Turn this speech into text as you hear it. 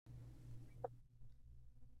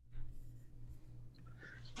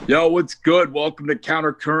Yo, what's good? Welcome to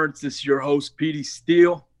Counter Currents. This is your host, Petey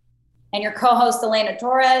Steele. And your co-host, Elena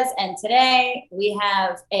Torres. And today we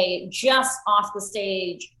have a just off the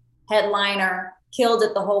stage headliner, killed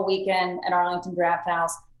it the whole weekend at Arlington Draft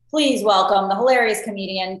House. Please welcome the hilarious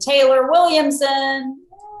comedian, Taylor Williamson.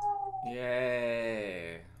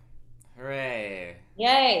 Yay. Hooray.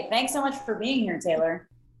 Yay. Thanks so much for being here, Taylor.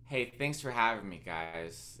 Hey, thanks for having me,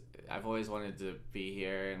 guys. I've always wanted to be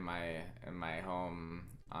here in my home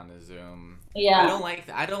on a Zoom. Yeah. I don't like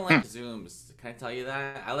Zooms. Can I tell you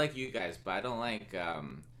that? I like you guys, but I don't like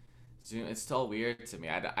Zoom. It's still weird to me.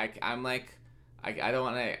 I'm like I don't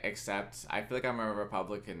want to accept. I feel like I'm a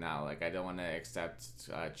Republican now. Like I don't want to accept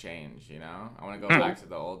change. You know, I want to go back to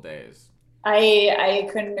the old days. I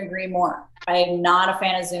couldn't agree more. I'm not a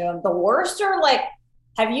fan of Zoom. The worst are like,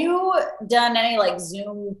 have you done any like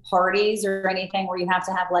Zoom parties or anything where you have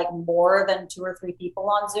to have like more than 2 or 3 people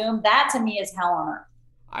on Zoom? That to me is hell on earth.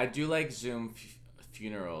 I do like Zoom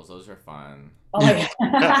funerals. Those are fun. Oh my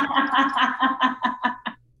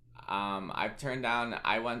God. I've turned down.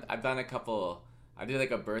 I've done a couple. I did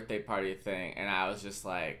like a birthday party thing, and I was just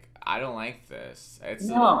like, I don't like this. It's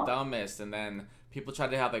the dumbest. And then people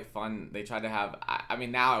tried to have like fun. They tried to have. I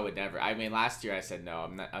mean, now I would never. I mean, last year I said no.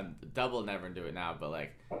 I'm double never do it now. But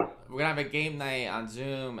like, we're gonna have a game night on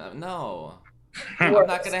Zoom. No. I'm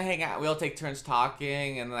not gonna hang out. We all take turns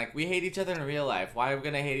talking, and like we hate each other in real life. Why are we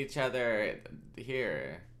gonna hate each other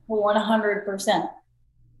here? 100%.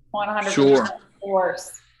 100%. Sure. The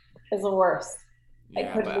worst. Is the worst. I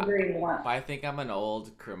Yeah, couldn't agree more. but I think I'm an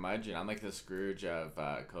old curmudgeon. I'm like the Scrooge of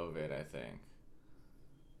COVID, I think.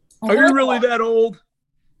 Are you really that old?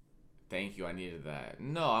 Thank you. I needed that.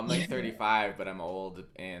 No, I'm like 35, but I'm old,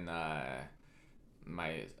 and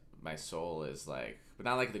my soul is like, but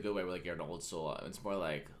not like the good way where like you're an old soul. It's more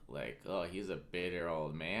like oh, he's a bitter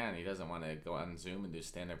old man. He doesn't want to go on Zoom and do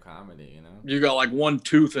stand up comedy. You know. You got like one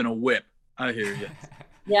tooth and a whip. I hear you.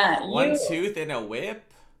 Yeah. One tooth and a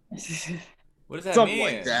whip. What does that Something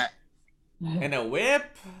mean? like that. And a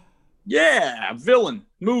whip? Yeah, villain.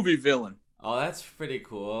 Movie villain. Oh, that's pretty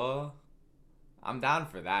cool. I'm down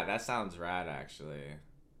for that. That sounds rad, actually.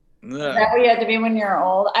 Is that what you have to be when you're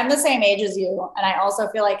old? I'm the same age as you, and I also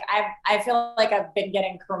feel like I've been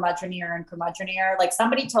getting curmudgeonier and curmudgeonier. Like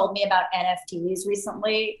somebody told me about NFTs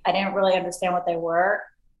recently. I didn't really understand what they were,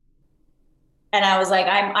 and I was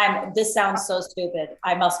like, This sounds so stupid.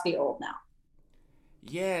 I must be old now.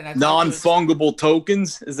 Yeah, and non-fungible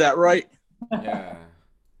tokens. Is that right? Yeah,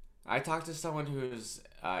 I talked to someone who's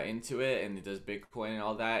into it and does Bitcoin and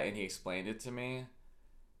all that, and he explained it to me,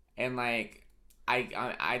 and like.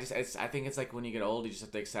 I think it's like when you get old, you just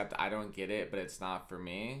have to accept I don't get it, but it's not for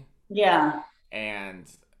me. Yeah.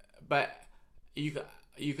 But you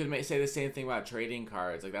could say the same thing about trading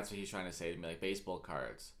cards. Like that's what he's trying to say to me, like baseball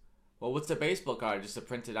cards. Well, what's a baseball card? Just a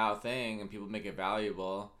printed out thing, and people make it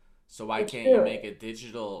valuable. So why can't you make a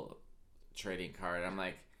digital trading card? I'm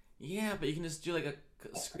like, yeah, but you can just do like a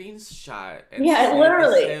screenshot. And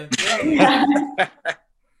literally. Yeah.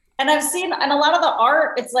 And I've seen, and a lot of the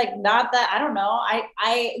art, it's like not that, I don't know.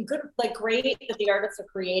 Great that the artists are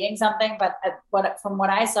creating something, but from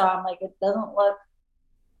what I saw, I'm like, it doesn't look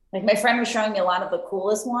like. My friend was showing me a lot of the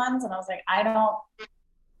coolest ones, and I was like, I don't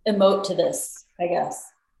emote to this, I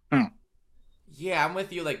guess. Yeah, I'm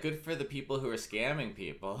with you. Like, good for the people who are scamming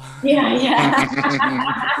people. Yeah.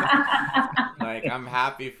 Like, I'm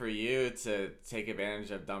happy for you to take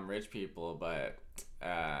advantage of dumb rich people, but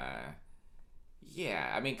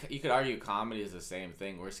yeah, I mean, you could argue comedy is the same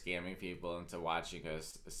thing. We're scamming people into watching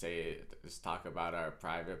us just talk about our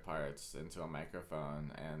private parts into a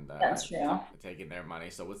microphone and that's true. Taking their money.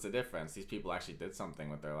 So what's the difference? These people actually did something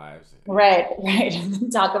with their lives. Right.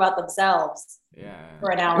 Talk about themselves. Yeah.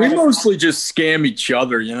 For an hour. We mostly just scam each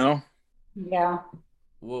other, you know? Yeah.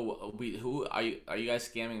 Well, who are you? Are you guys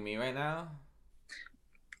scamming me right now?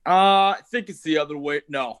 I think it's the other way.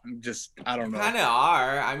 No, I don't know. Kind of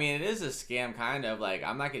are. I mean, it is a scam, kind of. Like,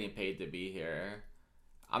 I'm not getting paid to be here.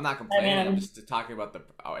 I'm not complaining. I'm just talking about the.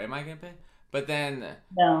 Oh, am I getting paid? But then.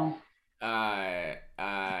 No.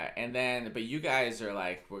 And then, but you guys are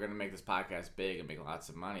like, we're gonna make this podcast big and make lots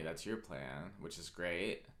of money. That's your plan, which is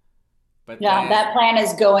great. But yeah, that plan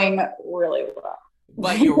is going really well.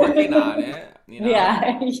 But you're working on it, you know.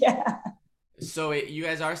 Yeah. So you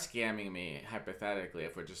guys are scamming me, hypothetically,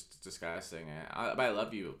 if we're just discussing it. But I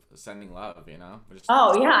love you, sending love, you know?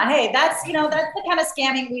 Oh, yeah. Hey, that's the kind of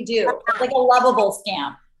scamming we do. It's like a lovable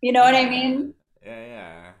scam. You know what I mean?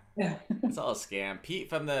 Yeah. It's all a scam. Pete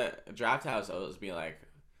from the Draft House owes me like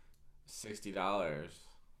 $60.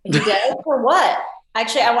 He did? For what?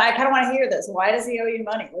 Actually, I kind of want to hear this. Why does he owe you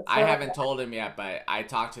money? Let's I go with haven't that. told him yet, but I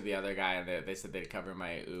talked to the other guy and they said they'd cover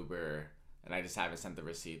my Uber, and I just haven't sent the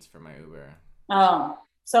receipts for my Uber. Oh,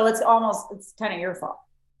 so it's kind of your fault.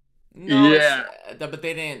 No, it's Yeah. but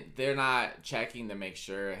they didn't. They're not checking to make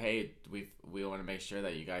sure. Hey, we want to make sure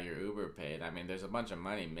that you got your Uber paid. I mean, there's a bunch of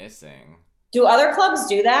money missing. Do other clubs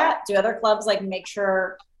do that? Do other clubs like make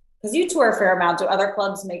sure? Because you tour a fair amount. Do other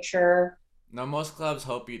clubs make sure? No, most clubs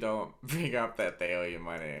hope you don't bring up that they owe you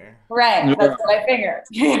money. Right, Yeah. that's what I figured.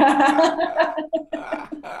 Yeah.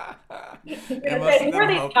 And most of Who are them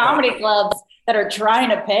these hope comedy that. clubs that are trying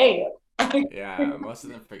to pay you? Yeah, most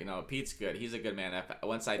of them freaking know. Pete's good. He's a good man.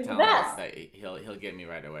 Once I He's the tell him best. that he'll get me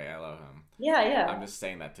right away. I love him. Yeah, yeah, I'm just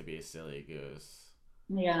saying that to be a silly goose.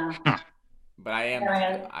 yeah. But I am.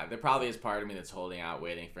 Yeah, There probably is part of me that's holding out,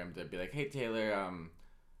 waiting for him to be like, "Hey Taylor,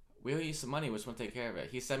 we owe you some money. We just want to take care of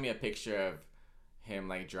it." He sent me a picture of him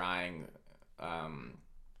like drying,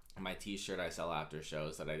 my T-shirt I sell after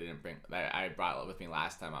shows that I didn't bring that I brought with me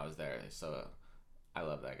last time I was there. So I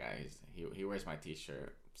love that guy. He wears my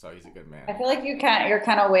T-shirt, so he's a good man. I feel like you're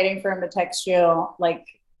kind of waiting for him to text you, like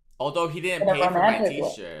Although he didn't in a pay for my romantic way.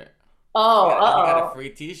 T-shirt. Oh, He got a oh, free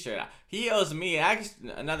T-shirt. He owes me actually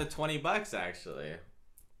another $20 actually.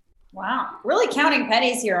 wow. Really counting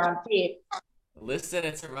pennies here on Pete. Listen,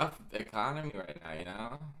 it's a rough economy right now, you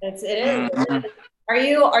know. It is. Mhm. Are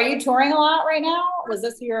you touring a lot right now? Was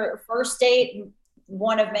this your first date?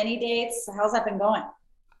 One of many dates? How's that been going?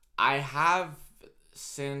 I have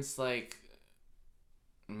since like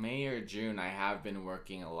May or June. I have been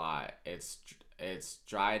working a lot. It's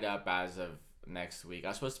dried up as of next week. I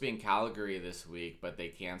was supposed to be in Calgary this week, but they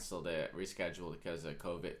canceled it, rescheduled because of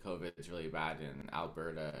COVID. COVID is really bad in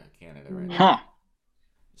Alberta, Canada right now. Huh.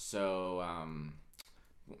 So I'm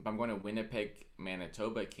going to Winnipeg,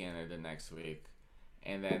 Manitoba, Canada next week,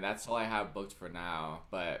 and then that's all I have booked for now.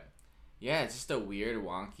 But yeah, it's just a weird,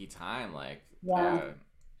 wonky time. Like Yeah.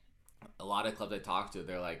 a lot of clubs I talk to,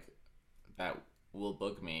 they're like that will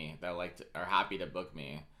book me, that are happy to book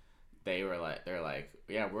me. They're like,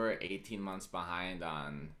 yeah, we're 18 months behind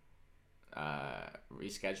on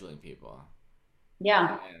rescheduling people.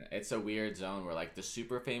 Yeah. And it's a weird zone where like the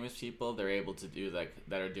super famous people, they're able to do like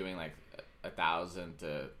that are doing like 1,000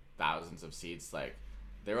 to thousands of seats. Like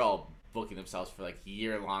they're all booking themselves for like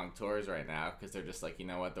year-long tours right now because they're just like, you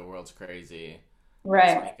know what, the world's crazy.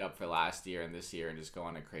 Let's Right. make up for last year and this year and just go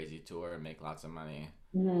on a crazy tour and make lots of money.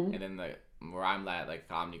 Hmm. And then the where I'm at like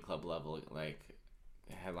comedy club level, like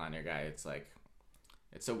headliner guy, it's like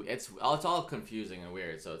it's all confusing and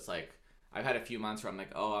weird. So it's like I've had a few months where I'm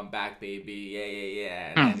like, oh, I'm back, baby, yeah, yeah,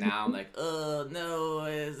 yeah, and then now I'm like, oh no,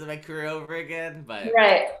 is my career over again? But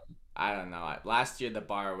Right. I don't know. Last year the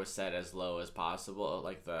bar was set as low as possible,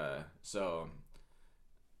 so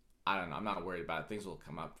I don't know. I'm not worried about it. Things will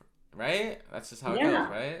come up, right? That's just how it goes, Yeah.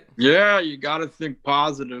 right? Yeah, you got to think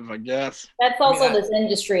positive, I guess. That's I mean, also this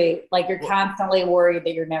industry. Like you're well, constantly worried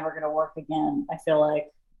that you're never going to work again. I feel like.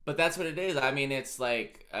 but that's what it is. I mean, it's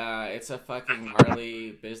like it's a fucking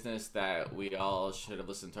gnarly business that we all should have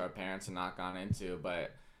listened to our parents and not gone into.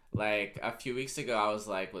 But like a few weeks ago, I was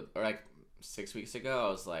like, or like 6 weeks ago, I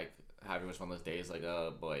was like having one of those days, like,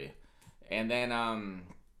 oh boy. And then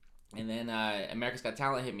America's Got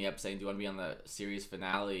Talent hit me up saying, "Do you want to be on the series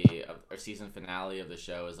finale or season finale of the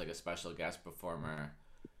show as like a special guest performer?"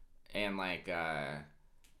 And like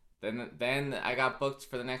then I got booked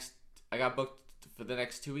for the next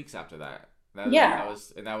 2 weeks after that. Yeah.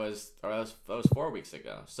 That was 4 weeks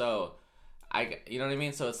ago. So you know what I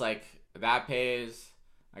mean. So it's like that pays.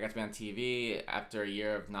 I got to be on TV after a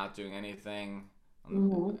year of not doing anything,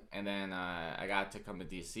 Hmm. and then I got to come to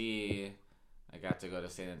DC. I got to go to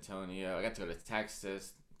San Antonio. I got to go to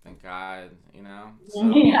Texas. Thank God, you know. So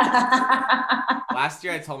Yeah. last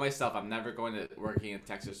year I told myself I'm never going to working in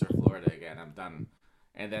Texas or Florida again. I'm done.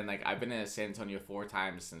 And then like I've been in San Antonio 4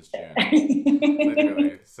 times since June,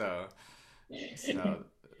 literally. So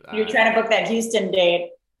You're trying to book that Houston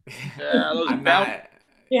date. Yeah, those I'm bounties not.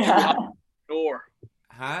 Yeah. door.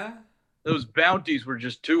 Huh? Those bounties were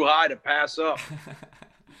just too high to pass up.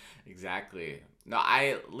 Exactly. No,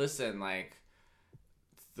 I listen. Like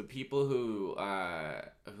the people who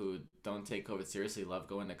don't take COVID seriously love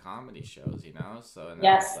going to comedy shows. You know. So and then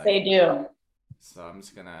Yes, it's they like, do. so I'm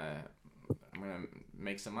gonna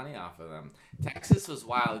make some money off of them. Texas was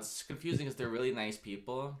wild. It's confusing because they're really nice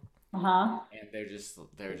people, Uh-huh. and they're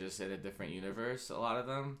just in a different universe. A lot of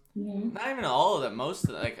them, Mhm. not even all of them. Most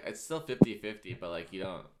of like it's still 50-50, but like you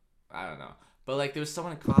don't. I don't know. But like there was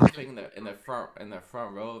someone coughing in the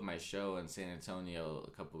front row of my show in San Antonio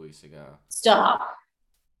a couple weeks ago. Stop.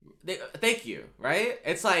 Thank you. Right?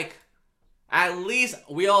 It's like At least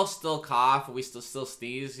we all still cough, we still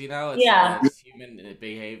sneeze, you know? Yeah. It's human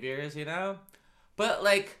behaviors, you know? But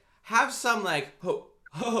like have some like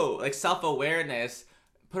like self-awareness.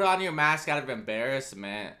 Put on your mask out of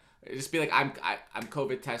embarrassment. Just be like I'm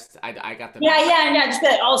COVID tested. I got the mask. Yeah. Just be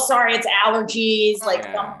like, oh, sorry, it's allergies, like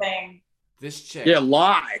Yeah. something. This chick. Yeah,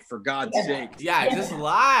 lie for God's sake. Yeah, just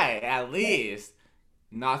lie at least.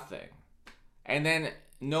 Nothing. And then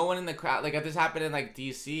no one in the crowd, like if this happened in like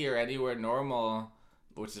DC or anywhere normal,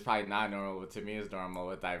 which is probably not normal, but to me is normal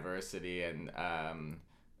with diversity and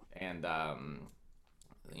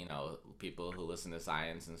you know, people who listen to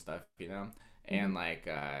science and stuff, you know, and like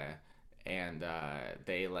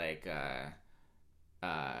they like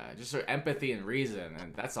just sort of empathy and reason,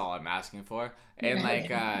 and that's all I'm asking for. And like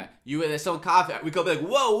you there's some coffee, we go be like,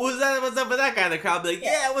 whoa, who's that? What's up with that guy? The crowd be like,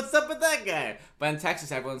 yeah, what's up with that guy? But in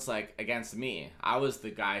Texas, everyone's like against me. I was the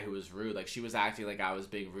guy who was rude. Like she was acting like I was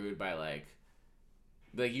being rude by like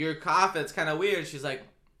your cough. It's kind of weird. She's like,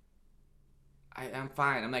 I'm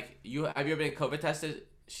fine. I'm like, have you ever been COVID tested?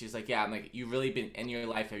 She's like, yeah. I'm like, you really been in your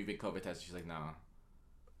life? Have you been COVID tested? She's like, no.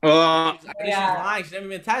 I think she's lying. She's never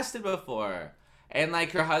been tested before. And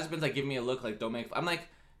like her husband's like giving me a look like don't make. I'm like,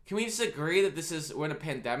 can we just agree that we're in a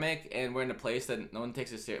pandemic and we're in a place that no one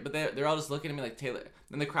takes us serious? But they're all just looking at me like Taylor.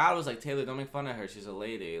 And the crowd was like, Taylor, don't make fun of her. She's a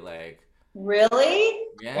lady. Like, really?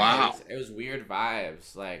 Yeah. Wow. It was weird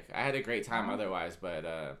vibes. Like I had a great time otherwise,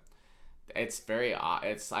 but it's very odd.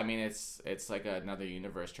 It's like another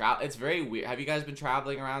universe. It's very weird. Have you guys been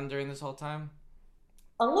traveling around during this whole time?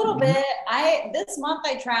 A little bit. This month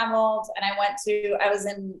I traveled and I was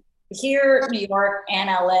in here, New York and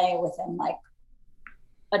LA within like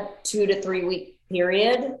a 2 to 3 week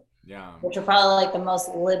period. Yeah. Which are probably like the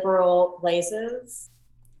most liberal places.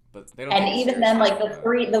 But they don't. And even then, like the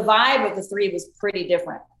vibe of the three was pretty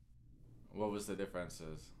different. What was the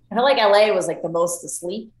differences? I felt like LA was like the most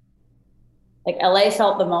asleep. Like LA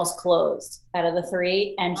felt the most closed out of the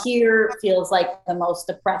three, and here feels like the most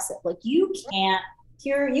oppressive. Like you can't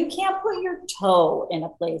put your toe in a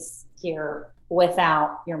place here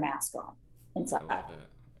without your mask on inside.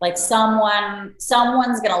 Like someone's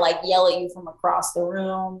gonna like yell at you from across the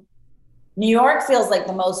room. New York feels like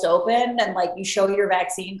the most open, and like you show your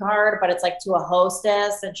vaccine card, but it's like to a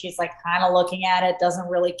hostess and she's like kind of looking at it, doesn't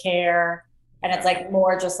really care. And it's like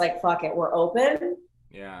more just like, fuck it, we're open.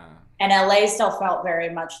 Yeah. And LA still felt very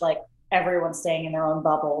much like everyone's staying in their own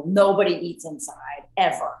bubble. Nobody eats inside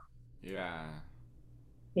ever. Yeah.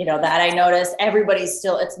 You know, that I noticed. Everybody's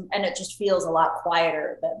still, and it just feels a lot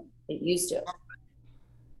quieter than it used to.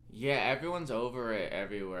 Yeah, everyone's over it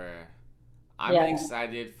everywhere. I'm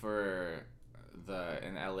excited for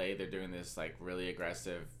in LA, they're doing this like really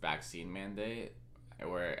aggressive vaccine mandate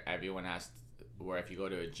where everyone where if you go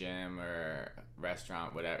to a gym or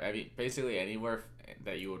restaurant, whatever, basically anywhere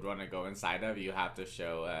that you would want to go inside of, you have to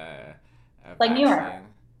show a like vaccine. New York.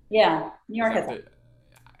 Yeah, New York has that.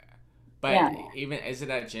 But even, is it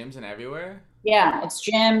at gyms and everywhere? Yeah, it's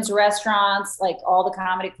gyms, restaurants, like all the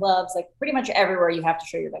comedy clubs, like pretty much everywhere you have to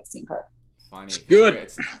show your vaccine card. Funny. It's good.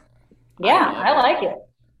 I like it.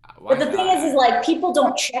 But the thing is like people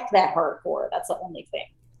don't check that hardcore. That's the only thing.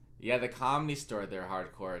 Yeah, the Comedy Store, they're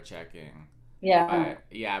hardcore checking. Yeah.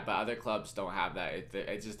 But other clubs don't have that.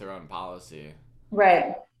 It's just their own policy.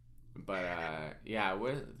 Right. But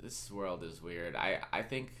this world is weird. I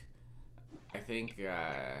think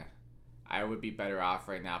I would be better off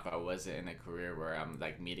right now if I wasn't in a career where I'm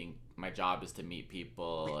like my job is to meet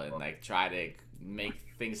people and like try to make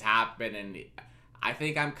things happen. And I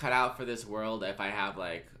think I'm cut out for this world if I have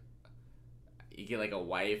like, you get like a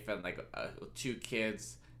wife and like 2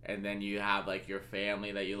 kids, and then you have like your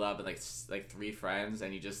family that you love and like 3 friends,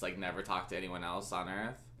 and you just like never talk to anyone else on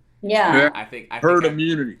earth. Yeah. I think herd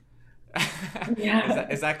immunity.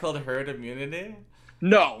 Is that called herd immunity?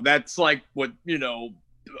 No, that's like what,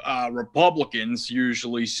 Republicans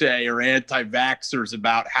usually say, or anti-vaxxers,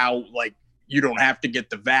 about how like you don't have to get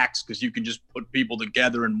the vax because you can just put people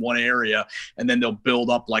together in one area and then they'll build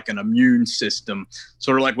up like an immune system,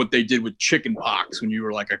 sort of like what they did with chicken pox when you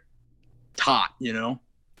were like a tot,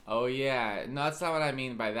 Oh yeah, no, that's not what I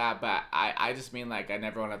mean by that, but I just mean like I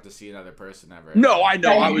never want to have to see another person ever. No, I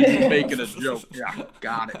know, I was just making a joke. Yeah,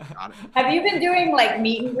 got it. Have you been doing like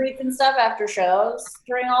meet and greets and stuff after shows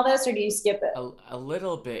during all this, or do you skip it? A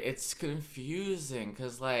little bit. It's confusing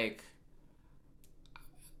because like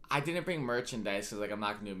I didn't bring merchandise because like I'm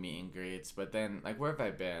not gonna do meet and greets, but then like where have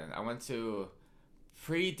I been? I went to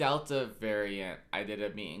pre-Delta variant. I did a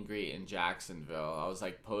meet and greet in Jacksonville. I was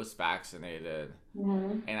like post-vaccinated,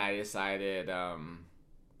 and I decided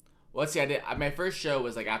Well, see, I did. My first show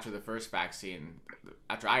was like after the first vaccine.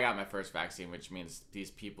 After I got my first vaccine, which means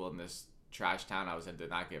these people in this trash town I was in did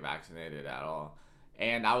not get vaccinated at all.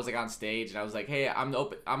 And I was like on stage, and I was like, "Hey, I'm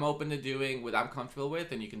open. I'm open to doing what I'm comfortable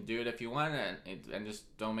with, and you can do it if you want, and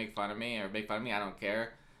just don't make fun of me or make fun of me. I don't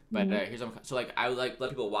care. But so like I would like let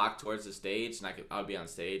people walk towards the stage, and I would be on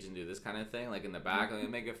stage and do this kind of thing, like in the back, like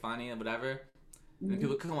make it funny and whatever. And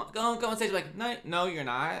people come on, go on stage, like no, you're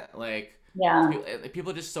not. Like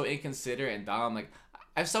people are just so inconsiderate and dumb. Like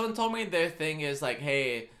if someone told me their thing is like,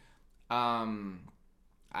 hey, I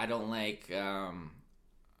don't like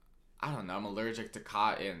I don't know, I'm allergic to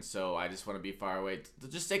cotton, so I just want to be far away.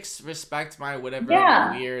 Just respect my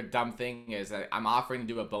whatever weird, dumb thing is that I'm offering to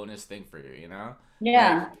do a bonus thing for you, you know?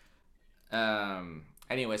 Yeah. Like,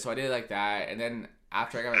 anyway, so I did like that. And then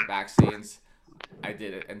after I got my vaccines, I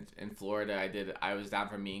did it in Florida. I was down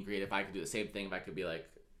for meet and greet. If I could do the same thing, if I could be like,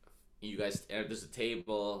 you guys, there's a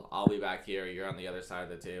table, I'll be back here, you're on the other side of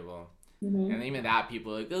the table. And even that,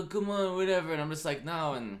 people are like, oh, come on, whatever. And I'm just like,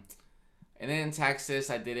 no. And then in Texas,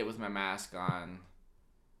 I did it with my mask on.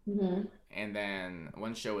 And then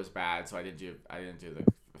one show was bad, so I didn't do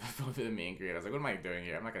the meet and greet. I was like, what am I doing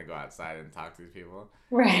here? I'm not gonna go outside and talk to these people.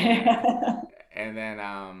 Right. And then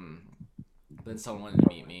someone wanted to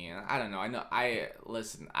meet me, and I don't know.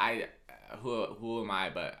 Who am I?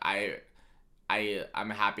 But I'm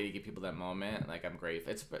happy to give people that moment. Like I'm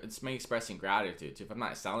grateful. It's me expressing gratitude too. If I'm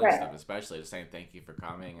not selling stuff, especially just saying thank you for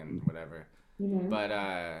coming and whatever. But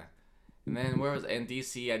and then in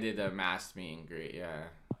DC I did a mass meet and greet. Yeah.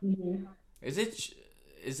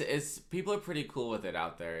 Is people are pretty cool with it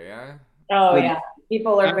out there? Yeah. Oh yeah,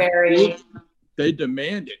 people are very. They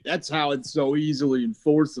demand it. That's how it's so easily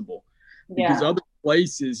enforceable. Because other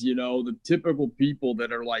places, you know, the typical people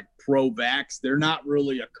that are like pro-vax, they're not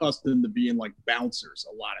really accustomed to being like bouncers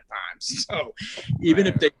a lot of times. So even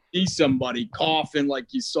if they see somebody coughing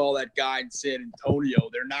like you saw that guy in San Antonio,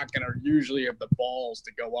 they're not going to usually have the balls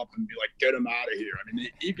to go up and be like, get him out of here. I mean,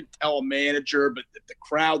 you can tell a manager, but if the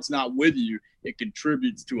crowd's not with you, it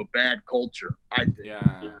contributes to a bad culture, I think.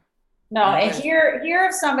 Yeah. No, and here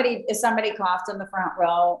if somebody coughed in the front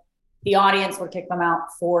row, the audience would kick them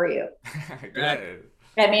out for you. Good.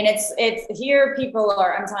 I mean, it's here. People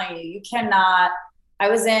are. I'm telling you, you cannot. When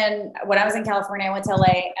I was in California, I went to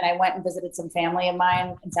LA and I went and visited some family of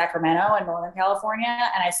mine in Sacramento in Northern California,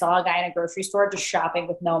 and I saw a guy in a grocery store just shopping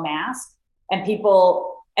with no mask, and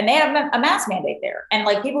they have a mask mandate there, and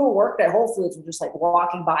like people who worked at Whole Foods were just like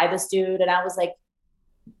walking by this dude, and I was like,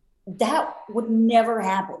 that would never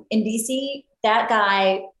happen in DC. That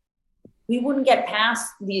guy. We wouldn't get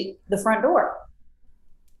past the front door.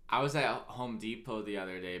 I was at Home Depot the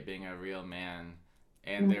other day being a real man,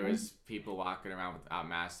 and there was people walking around without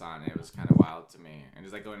masks on. It was kind of wild to me. And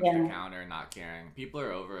just like going to the counter and not caring. People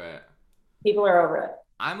are over it. People are over it.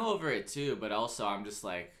 I'm over it too, but also I'm just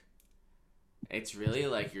like, it's really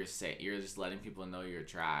like you're just letting people know you're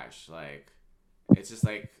trash. Like, it's just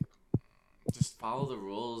like, just follow the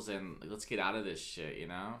rules and let's get out of this shit, you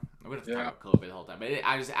know? I'm going to talk about COVID the whole time. But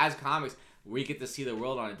as comics, we get to see the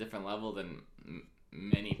world on a different level than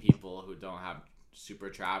many people who don't have super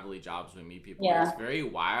travel-y jobs. We meet people. It's very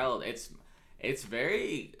wild. It's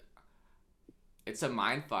a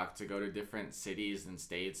mind fuck to go to different cities and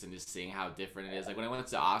states and just seeing how different it is. Like when I went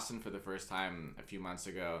to Austin for the first time a few months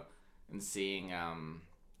ago and seeing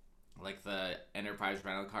like the Enterprise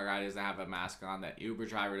rental car guy doesn't have a mask on, that Uber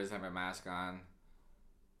driver doesn't have a mask on.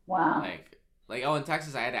 Wow. Like in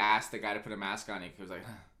Texas I had to ask the guy to put a mask on. He was like,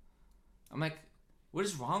 I'm like, what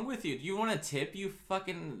is wrong with you? Do you want to tip, you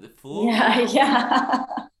fucking fool? Yeah.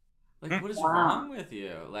 Like, what is wrong with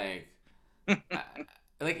you? Like,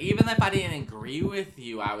 like even if I didn't agree with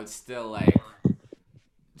you, I would still like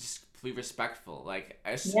just be respectful. Like,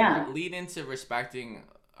 lead into respecting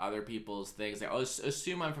other people's things. Like,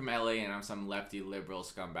 assume I'm from LA and I'm some lefty liberal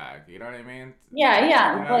scumbag. You know what I mean? Yeah. You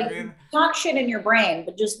know like, I mean? Talk shit in your brain,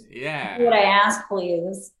 but just do what I ask,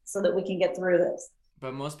 please, so that we can get through this.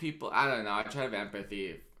 But most people, I don't know. I try to have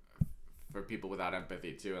empathy for people without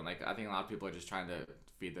empathy too, and like I think a lot of people are just trying to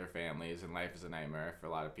feed their families, and life is a nightmare for a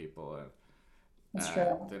lot of people. And that's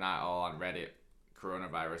true. They're not all on Reddit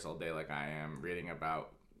coronavirus all day like I am, reading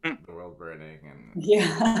about the world burning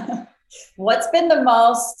and. What's been the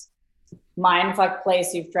most mindfuck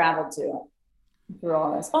place you've traveled to through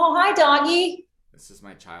all this? Oh, hi, doggy. This is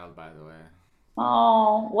my child, by the way.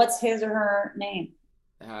 Oh, what's his or her name?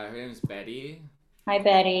 Her name is Betty. Hi,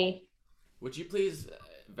 Betty. Would you please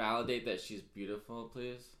validate that she's beautiful,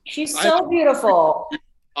 please? She's so beautiful.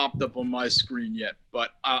 Popped up on my screen yet,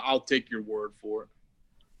 but I'll take your word for it.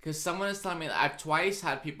 Because someone is telling me that I've twice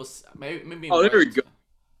had people maybe. Oh, there you go.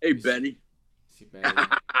 Hey, Benny. See, Betty.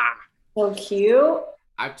 So cute.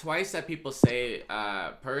 I've twice had people say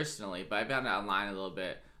personally, but I've been online a little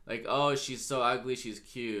bit like, "Oh, she's so ugly, she's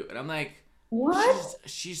cute," and I'm like, What?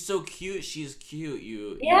 She's so cute. She's cute.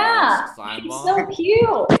 You Yeah, slime she's ball. so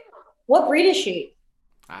cute. What breed is she?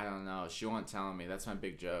 I don't know. She won't tell me. That's my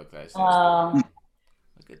big joke. I say,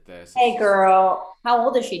 look at this. Hey, girl. How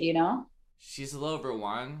old is she? Do you know? She's a little over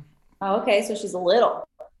 1. Oh, okay. So she's a little.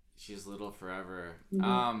 She's little forever.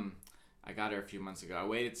 Mm-hmm. I got her a few months ago. I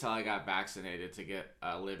waited till I got vaccinated to get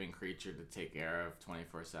a living creature to take care of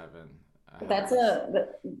 24/7.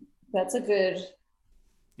 That's a good.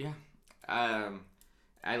 Yeah.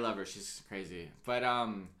 I love her. She's crazy. But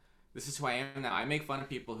this is who I am now. I make fun of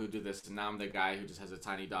people who do this, and now I'm the guy who just has a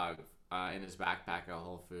tiny dog in his backpack at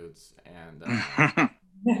Whole Foods, and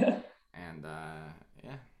and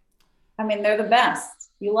yeah. I mean, they're the best.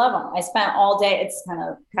 You love them. I spent all day. It's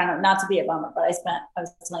kind of not to be a bummer, but I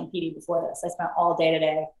was telling Petey before this. I spent all day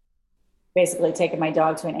today, basically taking my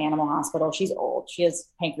dog to an animal hospital. She's old. She has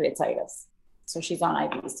pancreatitis, so she's on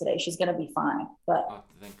IVs today. She's gonna be fine. But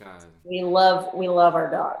thank God. we love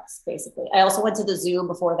our dogs. Basically, I also went to the zoo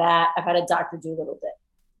before that. I've had a Dr. Dolittle day.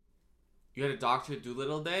 You had a Dr.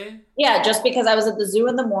 Dolittle day? Yeah, just because I was at the zoo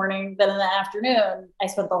in the morning, then in the afternoon, I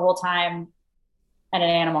spent the whole time at an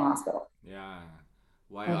animal hospital. Yeah.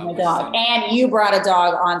 Why with my dog. And you brought a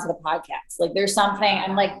dog onto the podcast. Like there's something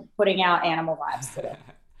I'm like putting out animal vibes today.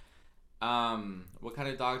 What kind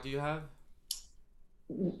of dog do you have?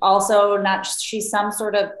 Also, she's some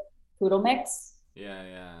sort of poodle mix.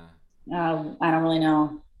 Yeah. I don't really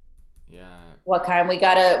know. Yeah. What kind? We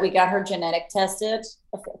got her genetic tested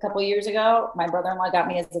a couple years ago. My brother-in-law got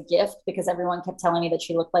me as a gift because everyone kept telling me that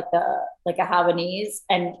she looked like a Havanese,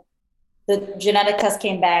 and the genetic test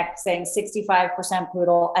came back saying 65%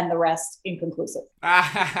 poodle and the rest inconclusive.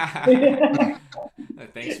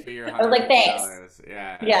 Thanks for your $100. I was like, thanks.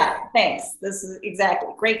 Yeah, thanks. This is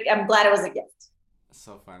exactly great. I'm glad it was a gift.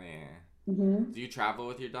 So funny. Mm-hmm. Do you travel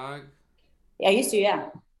with your dog? Yeah, I used to. Yeah.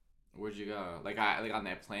 Where'd you go? Like on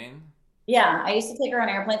that plane? Yeah, I used to take her on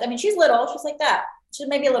airplanes. I mean, she's little. She's like that. She's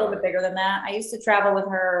maybe a little bit bigger than that. I used to travel with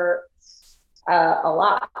her a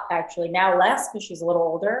lot, actually. Now less because she's a little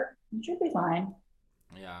older. She'll be fine.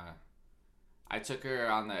 Yeah. I took her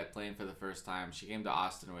on that plane for the first time. She came to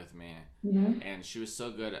Austin with me, and she was so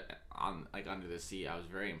good on under the seat. I was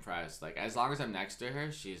very impressed. Like as long as I'm next to her,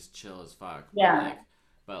 she's chill as fuck. Yeah.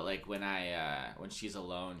 But when she's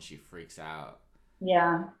alone, she freaks out.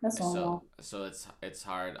 Yeah, that's normal. So it's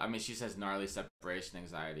hard. I mean, she says gnarly separation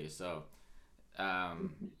anxiety. So, I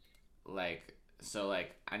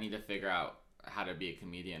need to figure out how to be a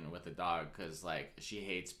comedian with a dog because she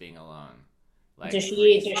hates being alone. Like, does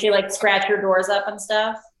she like scratch your doors up and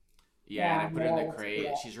stuff? Yeah, and I put her in the crate.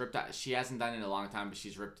 Yeah. She's ripped out. She hasn't done it in a long time, but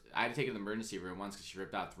she's ripped. I had to take her to the emergency room once because she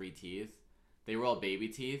ripped out 3 teeth. They were all baby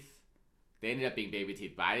teeth. They ended up being baby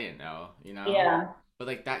teeth, but I didn't know. Yeah.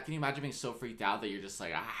 But that, can you imagine being so freaked out that you're just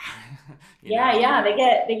like Yeah,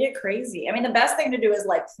 they get crazy. I mean, the best thing to do is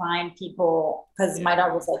find people because my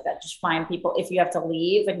dog was like that. Just find people if you have to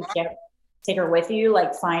leave and you can't take her with you.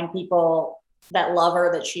 Find people that love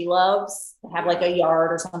her that she loves. Have a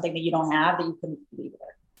yard or something that you don't have that you can leave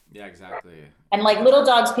her. Yeah, exactly. And little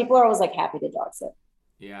dogs, people are always happy to dog sit.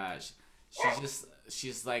 Yeah, she's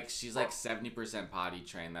 70% potty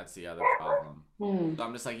trained. That's the other problem. So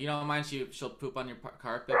I'm just you don't mind she'll poop on your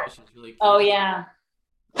carpet, but she's really cute. Oh yeah,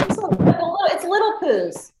 it's little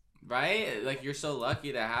poos. Right? You're so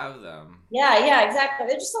lucky to have them. Yeah, exactly.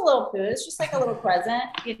 They're just a little poo. It's just a little present,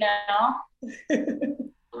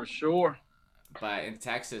 For sure. But in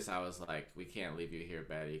Texas, I was we can't leave you here,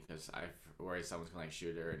 Betty, because I worry someone's gonna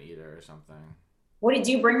shoot her and eat her or something. What did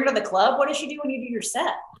you bring her to the club? What does she do when you do your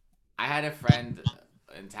set? I had a friend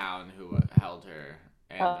in town who held her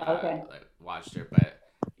and watched her, but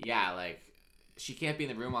yeah, she can't be in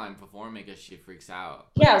the room while I'm performing because she freaks out.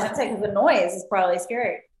 Yeah, I was gonna say because the noise is probably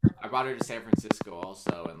scary. I brought her to San Francisco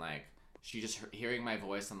also, and she just hearing my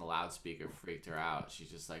voice on the loudspeaker freaked her out. She's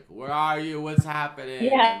just where are you? What's happening?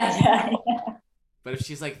 Yeah. But if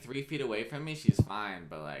she's 3 feet away from me, she's fine.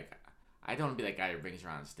 But I don't want to be that guy who brings her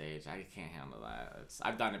on stage. I can't handle that.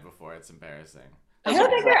 I've done it before. It's embarrassing. I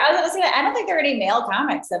don't think there are any male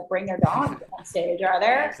comics that bring their dog on stage, are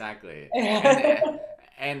there? Yeah, exactly.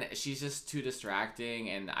 And she's just too distracting,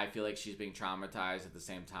 and I feel like she's being traumatized at the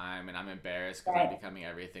same time, and I'm embarrassed because I'm becoming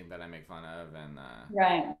everything that I make fun of, and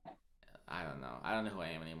right. I don't know. I don't know who I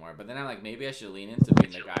am anymore. But then I'm maybe I should lean into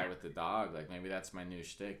being the guy with the dog. Maybe that's my new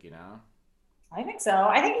shtick, I think so.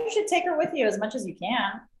 I think you should take her with you as much as you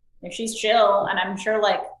can. If she's chill, and I'm sure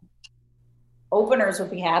openers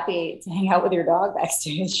would be happy to hang out with your dog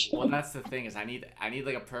backstage. Well, that's the thing is I need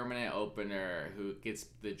like a permanent opener who gets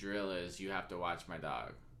the drill is you have to watch my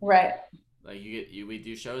dog. Right. Like we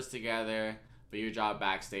do shows together, but your job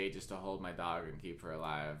backstage is to hold my dog and keep her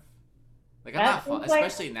alive. Like I'm not fun,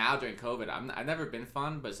 especially now during COVID. I've never been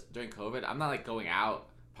fun, but during COVID, I'm not like going out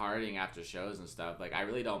partying after shows and stuff. Like I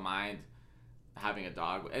really don't mind having a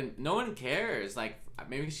dog, and no one cares. Like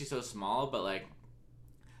maybe because she's so small, but like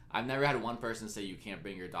I've never had one person say you can't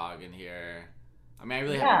bring your dog in here. I mean, I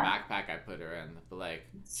really have a backpack I put her in, but like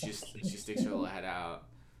she sticks her little head out.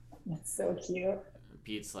 That's so cute.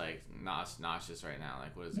 Pete's like nauseous right now.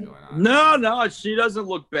 Like, what is going on? No, she doesn't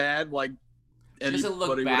look bad. Like, she doesn't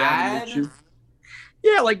look bad.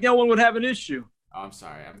 Yeah, like no one would have an issue. Oh, I'm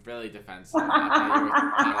sorry. I'm really defensive.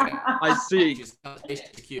 I see. She's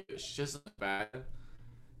cute. She doesn't look bad.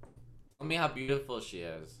 Tell me how beautiful she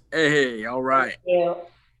is. Hey, all right. Thank you.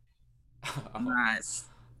 Nice.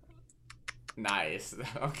 Nice.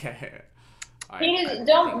 Okay. Petey,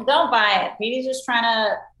 don't buy it. Petey's just trying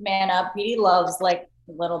to man up. Petey loves like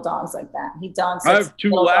little dogs like that. He dunks. I have 2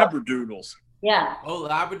 Labradoodles. Yeah. Oh,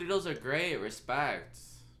 Labradoodles are great. Respect.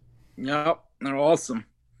 Yep, they're awesome.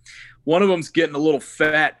 One of them's getting a little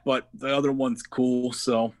fat, but the other one's cool.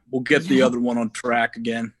 So we'll get the other one on track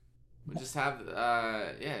again. We just have,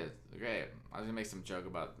 yeah, great. I was gonna make some joke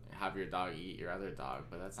about have your dog eat your other dog,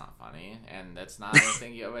 but that's not funny, and that's not a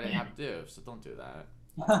thing you would have to do. So don't do that.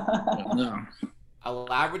 No. A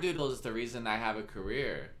Labradoodle is the reason I have a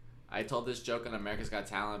career. I told this joke on America's Got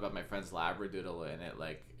Talent about my friend's Labradoodle, and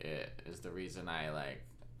it is the reason I like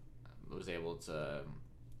was able to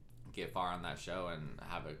get far on that show and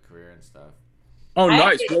have a career and stuff. Oh,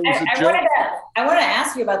 nice. What was the joke? I want to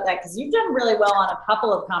ask you about that because you've done really well on a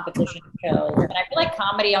couple of competition shows, and I feel like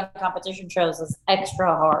comedy on competition shows is extra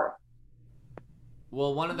hard.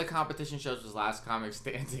 Well, one of the competition shows was Last Comic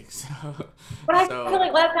Standing, so. But I feel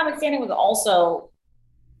like Last Comic Standing was also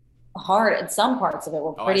hard, and some parts of it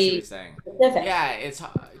were pretty specific. Yeah,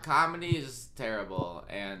 comedy is terrible,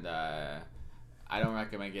 and I don't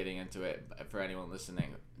recommend getting into it for anyone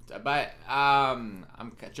listening. But I'm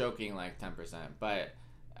joking like 10%. But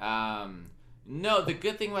no, the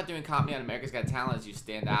good thing about doing comedy on America's Got Talent is you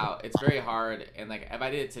stand out. It's very hard, and like if I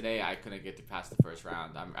did it today, I couldn't get past the first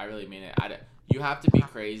round. I really mean it. You have to be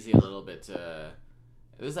crazy a little bit to.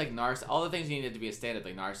 There's like all the things you need to be a stand-up,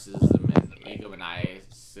 like narcissism and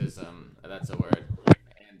egomaniacism. That's a word.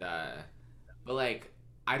 And but like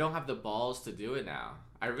I don't have the balls to do it now.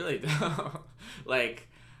 I really don't.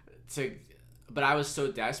 But I was so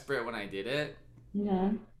desperate when I did it.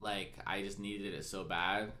 Yeah. Like I just needed it so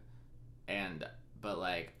bad, but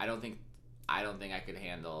like I don't think I could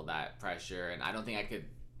handle that pressure, and I don't think I could.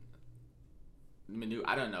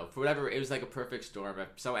 I don't know. For whatever, it was like a perfect storm.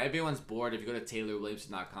 So everyone's bored. If you go to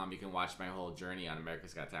TaylorWilliamson.com, you can watch my whole journey on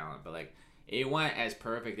America's Got Talent. But like, it went as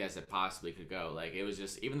perfect as it possibly could go. Like it was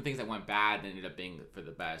just even the things that went bad ended up being for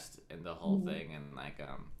the best in the whole thing, and like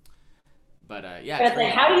But yeah. But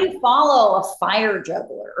like, how do you follow a fire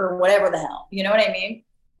juggler or whatever the hell? You know what I mean?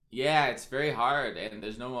 Yeah, it's very hard, and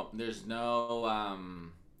there's no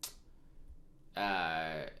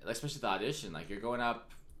especially the audition. Like you're going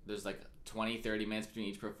up, there's like 20-30 minutes between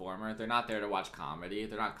each performer. They're not there to watch comedy.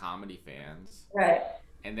 They're not comedy fans. Right.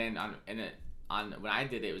 And then when I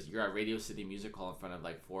did it, you're at Radio City Music Hall in front of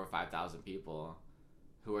like 4,000 or 5,000 people,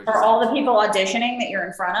 who are. Are all the people auditioning that you're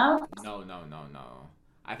in front of? No.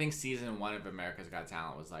 I think season 1 of America's Got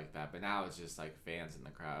Talent was like that, but now it's just like fans in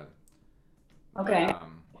the crowd. Okay.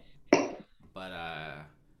 But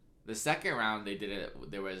the second round they did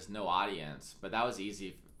it. There was no audience, but that was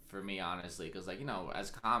easy for me, honestly, because like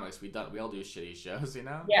as comics, we all do shitty shows,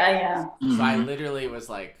 Yeah. So I literally was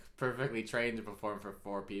like perfectly trained to perform for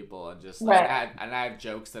 4 people, and just like I had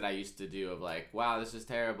jokes that I used to do of like, wow, this is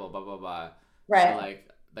terrible, blah blah blah. Right. So like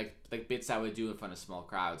bits I would do in front of small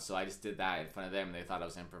crowds. So I just did that in front of them, and they thought I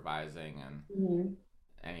was improvising. And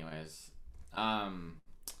anyways,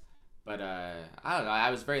 but I don't know.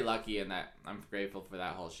 I was very lucky in that. I'm grateful for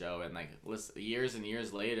that whole show, and like years and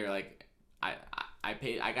years later, like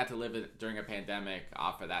I got to live it during a pandemic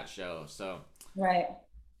off of that show. So right.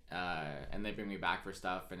 And they bring me back for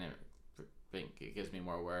stuff, and it gives me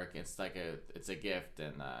more work. It's like it's a gift,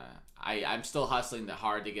 and I'm still hustling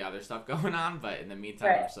hard to get other stuff going on. But in the meantime,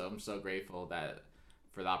 right. I'm so grateful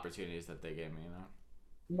for the opportunities that they gave me.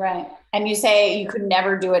 Right. And you say you could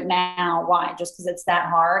never do it now. Why? Just because it's that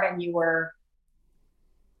hard, and you were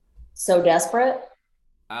so desperate?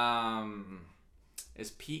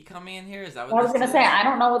 Is Pete coming in here? Is that what I was going to say? I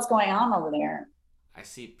don't know what's going on over there. I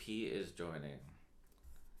see Pete is joining.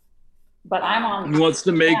 but I'm on. He wants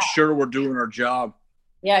to make sure we're doing our job.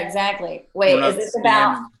 Yeah, exactly. Wait, is this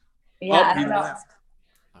about? Yeah, I don't know.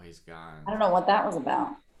 Oh, he's gone. I don't know what that was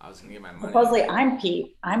about. I was gonna get my money. Supposedly, I'm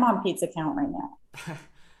Pete. I'm on Pete's account right now.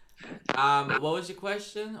 What was your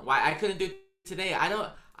question? Why I couldn't do it today? I don't.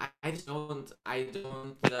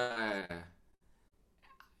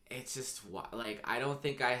 It's just like I don't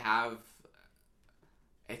think I have.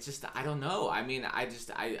 It's just I don't know. I mean, I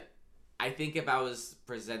think if I was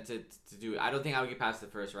presented to do, I don't think I would get past the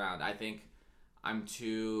first round. I think I'm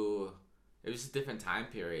too. It was a different time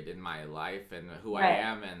period in my life and who I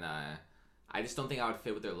am, and I just don't think I would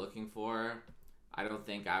fit what they're looking for. I don't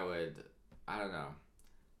think I would. I don't know.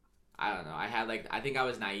 I think I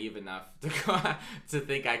was naive enough to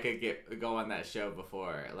think I could go on that show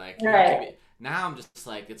before. Like now, I'm just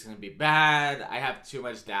like it's gonna be bad. I have too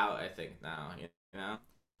much doubt. I think now, you know.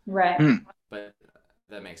 Right. But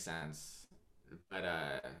that makes sense. But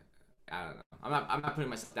I don't know. I'm not putting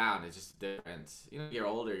myself down. It's just different. You know, you're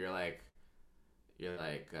older. You're like.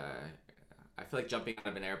 I feel like jumping out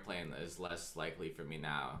of an airplane is less likely for me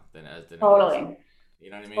now than totally. You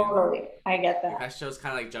know what I mean? Totally, I get that. Like, that show's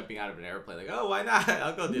kind of like jumping out of an airplane. Like, oh, why not?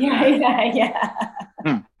 I'll go do that.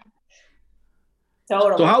 Yeah.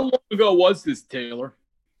 Totally. So how long ago was this, Taylor?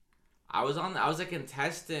 I was a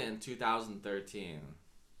contestant in 2013.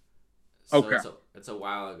 So okay. It's a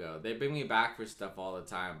while ago. They bring me back for stuff all the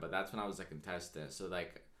time, but that's when I was a contestant. So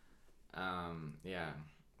like, yeah.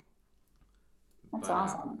 That's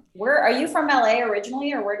awesome. Where are you from? LA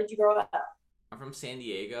originally, or where did you grow up? I'm from San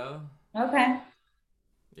Diego. Okay.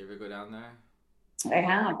 You ever go down there? I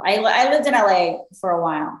have. I lived in LA for a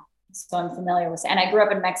while, so I'm familiar with. And I grew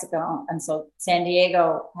up in Mexico, and so San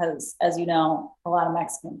Diego has, as you know, a lot of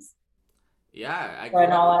Mexicans. Yeah, I know a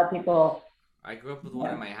lot of people. I grew up with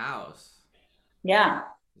one in my house. Yeah.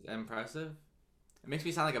 Is that impressive? It makes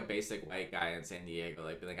me sound like a basic white guy in San Diego,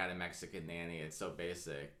 like I got a Mexican nanny. It's so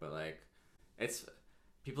basic, but like, it's.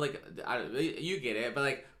 People like you get it, but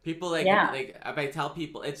like people like if I tell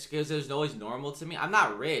people it's because it's always normal to me. I'm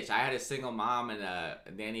not rich. I had a single mom and a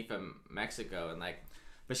nanny from Mexico, and like,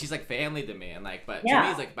 but she's like family to me, and like, but to me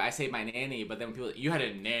it's like I say my nanny, but then people you had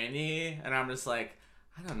a nanny, and I'm just like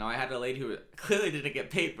I don't know. I had a lady who clearly didn't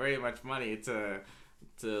get paid very much money to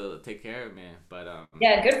take care of me, but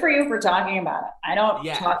yeah, good for you for talking about it. I don't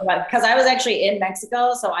talk about it because I was actually in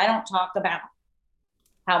Mexico, so I don't talk about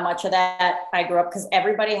how much of that I grew up, because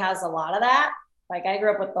everybody has a lot of that. Like I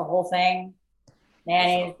grew up with the whole thing,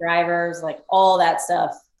 nannies, drivers, like all that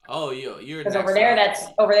stuff. Oh, you're because over there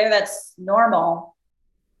that's normal.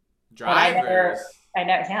 Drivers. I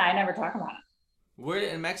never talk about it. Where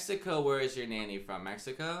in Mexico? Where is your nanny from?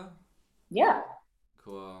 Mexico? Yeah.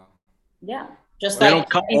 Cool. Yeah. Just like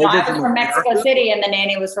I was from Mexico City, and the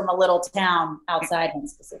nanny was from a little town outside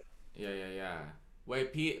Mexico City. Yeah.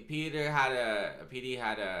 Wait, Peter had a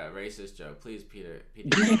racist joke. Please, Peter.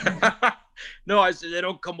 No, I said they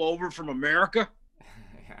don't come over from America.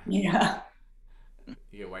 Yeah. You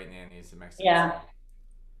get white nannies in Mexico. Yeah.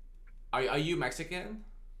 Are you Mexican?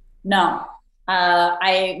 No.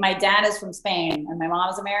 My dad is from Spain and my mom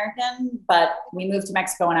is American, but we moved to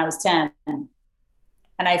Mexico when I was 10, and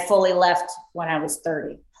I fully left when I was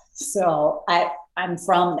 30. So I'm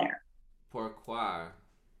from there. Pourquoi?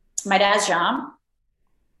 My dad's Jean.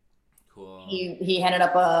 Cool. He headed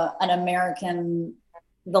up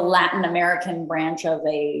the Latin American branch of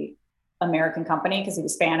a American company because he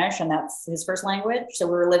was Spanish and that's his first language. So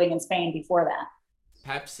we were living in Spain before that.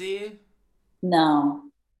 Pepsi? No.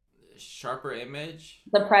 Sharper Image?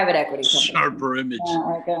 The private equity company. Sharper Image.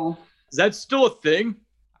 Is that still a thing?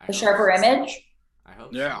 The Sharper Image? I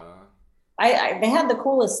hope so. They had the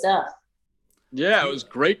coolest stuff. Yeah, it was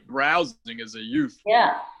great browsing as a youth.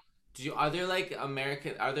 Yeah. Are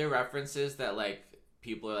there references that like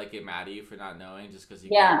people are like get mad at you for not knowing just because you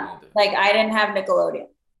like I didn't have Nickelodeon.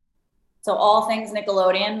 So all things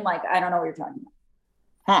Nickelodeon, like I don't know what you're talking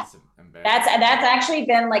about. Huh. That's actually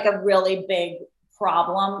been like a really big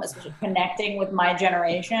problem, especially connecting with my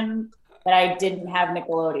generation, that I didn't have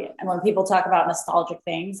Nickelodeon. And when people talk about nostalgic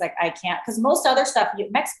things, like I can't, because most other stuff,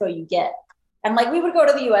 Mexico, you get. And like we would go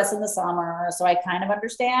to the US in the summer, so I kind of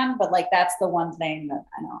understand, but like that's the one thing that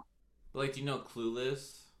I know. Like, do you know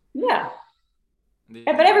Clueless? Yeah.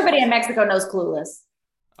 But everybody in Mexico knows Clueless.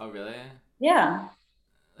 Oh, really? Yeah.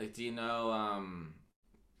 Like, do you know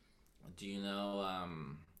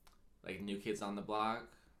like New Kids on the Block?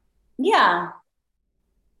 Yeah.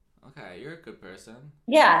 Okay, you're a good person.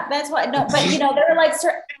 Yeah, that's why. No, but you know, there were like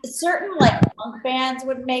certain like punk bands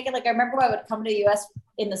would make it. Like I remember when I would come to the US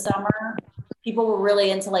in the summer, people were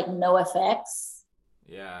really into like NoFX.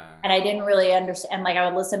 Yeah. And I didn't really understand. Like I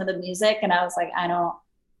would listen to the music, and I was like, I don't.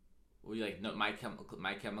 Were you like no, My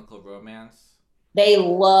Chemical Romance? They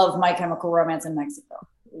love My Chemical Romance in Mexico.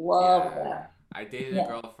 Love Yeah. that. I dated a Yeah.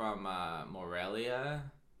 girl from Morelia,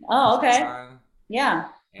 Oh, okay. Yucatan, Yeah.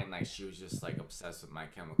 and like she was just like obsessed with My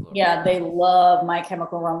Chemical Yeah, they Romance. love My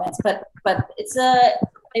Chemical Romance, but it's a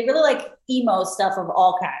they really like emo stuff of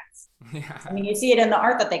all kinds. I Yeah. mean, you see it in the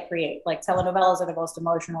art that they create. Like telenovelas are the most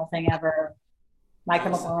emotional thing ever. My Do you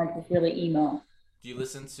Chemical listen? Romance is really emo. Do you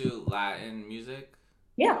listen to Latin music?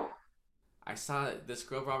 Yeah. I saw this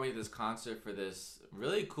girl brought me to this concert for this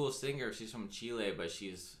really cool singer. She's from Chile, but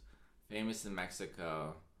she's famous in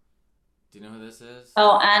Mexico. Do you know who this is?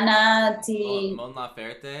 Oh, Anna T. Mon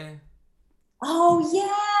Laferte. Oh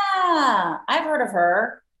yeah, I've heard of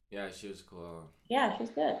her. Yeah, she was cool. Yeah, she's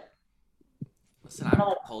good. Listen,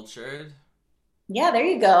 I'm cultured. Yeah, there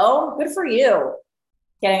you go. Good for you.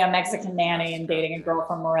 Getting a Mexican nanny and dating a Constructive. girl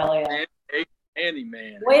from Morelia. Andy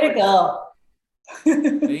man. Way to go.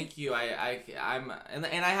 Thank you. I'm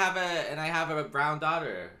and I have a brown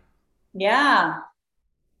daughter. Yeah,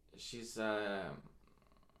 She's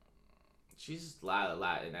she's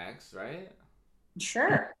Latinx, right?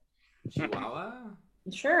 sure. Chihuahua.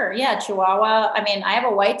 Sure. Yeah, Chihuahua. I mean, I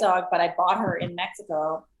have a white dog, but I bought her in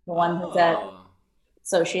Mexico. The one who's at Oh,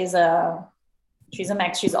 so she's also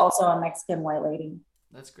a Mexican white lady.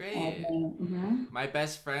 that's great. Mm-hmm. My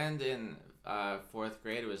best friend in fourth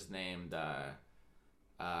grade was named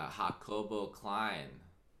Jacobo Klein.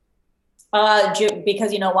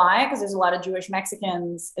 Because you know why? Because there's a lot of Jewish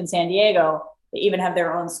Mexicans in San Diego. They even have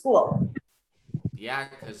their own school. Yeah,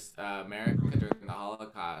 because America during the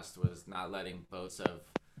Holocaust was not letting boats of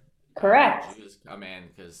Correct. Jews come in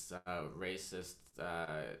because racist,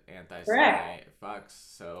 Correct. anti-Semite fucks.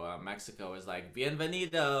 So Mexico was like,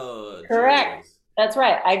 "Bienvenido." Correct. Jews. That's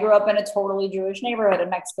right. I grew up in a totally Jewish neighborhood in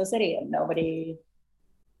Mexico City, and nobody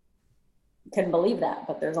can believe that.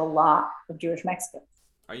 But there's a lot of Jewish Mexicans.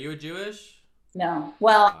 Are you a Jewish? No.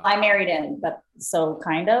 Well, I married in, but so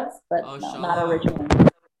kind of, but Oh, no, not shalom. originally.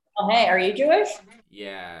 Oh, hey, are you Jewish?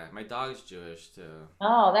 Yeah, my dog's Jewish too.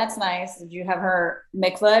 Oh, that's nice. Did you have her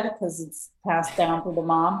mikvah? Because it's passed down through the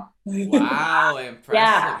mom. Wow, impressive.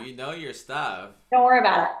 Yeah. You know your stuff. Don't worry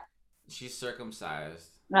about it. She's circumcised.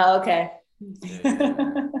 Oh, okay.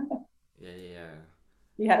 Yeah.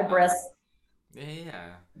 You had a breast.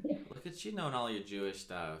 Yeah. Look at you knowing all your Jewish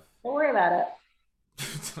stuff. Don't worry about it.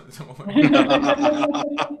 Don't worry.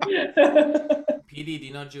 PD, do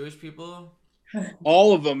you know Jewish people?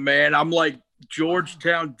 All of them, man. I'm like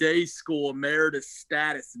Georgetown Day School emeritus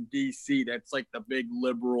status in DC. That's like the big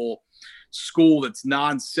liberal school that's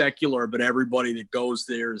non-secular, but everybody that goes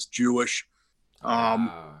there is Jewish.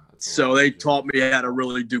 Wow, So they taught me how to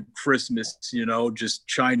really do Christmas, just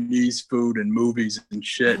Chinese food and movies and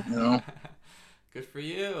shit, Good for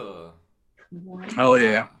you. Hell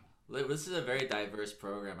yeah. This is a very diverse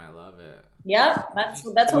program. I love it. Yep, that's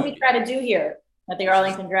what we try to do here at the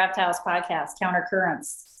Arlington Draft House podcast,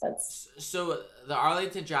 Countercurrents. So the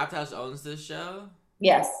Arlington Draft House owns this show?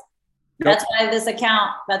 Yes. Yep. That's why this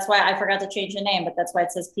account, that's why I forgot to change the name, but that's why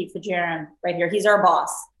it says Pete Fajarin right here. He's our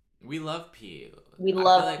boss. We love Pete. We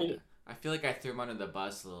love Pete. I feel like I threw him under the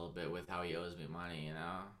bus a little bit with how he owes me money,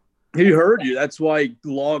 He heard you. That's why he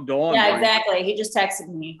logged on. Yeah, right? exactly. He just texted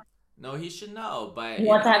me. No, he should know, but He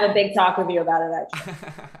wants to have a big talk with you about it,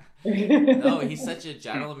 actually. No, he's such a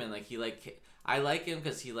gentleman. I like him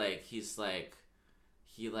because he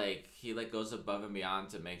goes above and beyond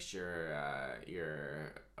to make sure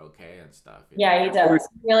you're okay and stuff. Yeah, he does.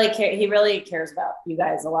 He really cares about you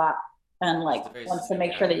guys a lot, and wants to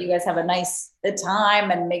make sure that you guys have a nice time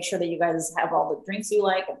and make sure that you guys have all the drinks you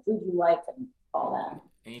like and food you like and all that.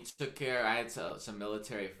 And he took care. I had some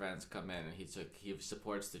military friends come in, and he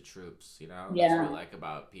supports the troops. Yeah. That's what I like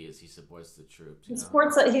about P is he supports the troops. He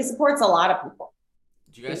supports a lot of people.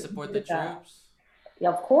 Do you guys support the troops? Yeah,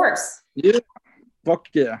 of course. Yeah. Fuck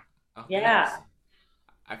yeah. Oh, yeah. Goodness.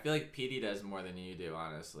 I feel like PD does more than you do,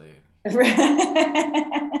 honestly.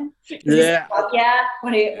 Yeah. Yeah.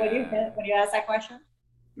 When you ask that question.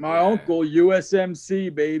 My uncle,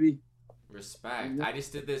 USMC, baby. Respect. I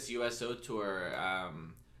just did this USO tour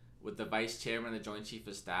with the vice chairman, the Joint Chief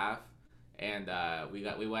of Staff, and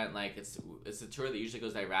we went it's a tour that usually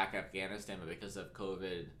goes to Iraq, Afghanistan, but because of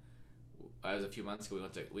COVID, it was a few months ago.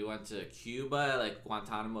 We went to Cuba,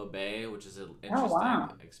 Guantanamo Bay, which is an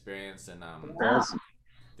interesting experience, and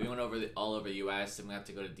we went all over the U.S. and we had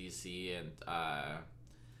to go to D.C. and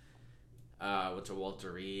went to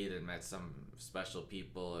Walter Reed and met some special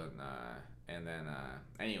people and then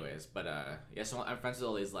anyways, but so I'm friends with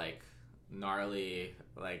all these gnarly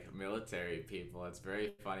like military people. It's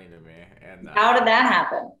very funny to me. And How did that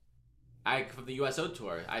happen? I for the USO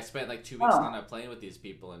tour, I spent like 2 weeks Oh. on a plane with these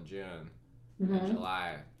people in June Mm-hmm. and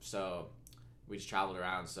July. So we just traveled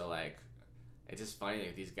around. So like, it's just funny.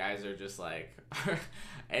 Like, these guys are just like,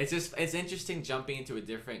 it's interesting jumping into a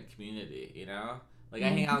different community. You know, like I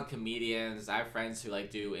hang out with comedians. I have friends who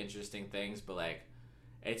like do interesting things, but like,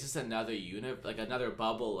 it's just another like another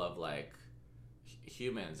bubble of like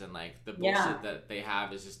humans, and like the bullshit that they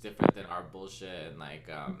have is just different than our bullshit, and like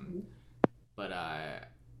but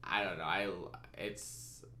I don't know.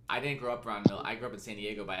 I didn't grow up around I grew up in San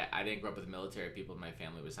Diego, but I didn't grow up with military people in my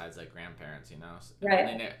family besides like grandparents, you know.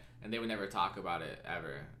 Right. And they would never talk about it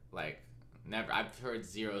ever. Like never. I've heard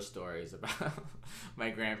zero stories about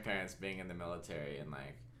my grandparents being in the military, and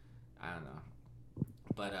like I don't know.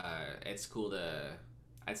 But it's cool to.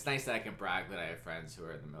 It's nice that I can brag that I have friends who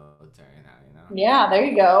are in the military now, you know? Yeah, there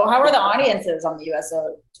you go. How were the audiences on the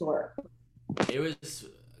USO tour? It was,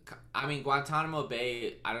 I mean, Guantanamo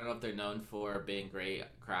Bay, I don't know if they're known for being great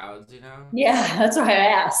crowds, you know? Yeah, that's why I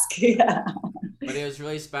ask. Yeah. But it was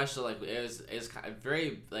really special. Like, it was kind of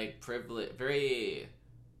very, like, privileged, very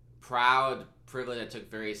proud privilege I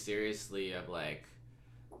took very seriously of, like,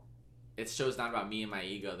 it show's not about me and my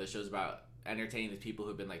ego. This show's about entertaining the people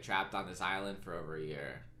who've been like trapped on this island for over a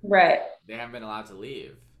year. Right. They haven't been allowed to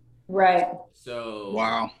leave. Right. So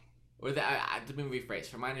wow. Or let me rephrase.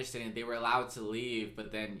 From my understanding, they were allowed to leave,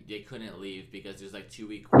 but then they couldn't leave because there's like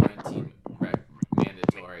 2-week quarantine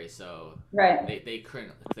mandatory. So right. They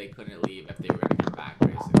couldn't leave if they were gonna come back.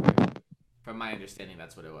 Basically, from my understanding,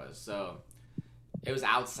 that's what it was. So it was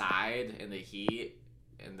outside in the heat,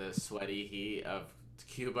 in the sweaty heat of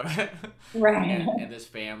Cuba, right? And there's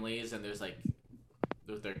families, and there's like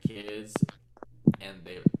with their kids, and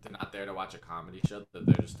they're not there to watch a comedy show. They're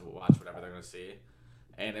there just to watch whatever they're gonna see.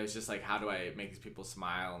 And it was just like, how do I make these people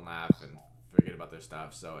smile and laugh and forget about their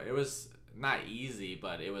stuff? So it was not easy,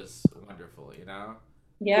 but it was wonderful, you know.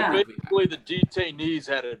 Yeah. So basically, the detainees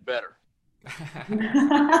had it better. I'm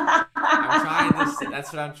trying to say,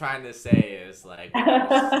 that's what I'm trying to say is like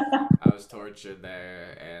I was tortured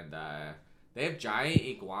there, and they have giant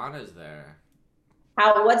iguanas there.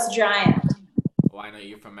 What's giant? Well, I know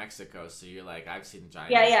you're from Mexico, so you're like, I've seen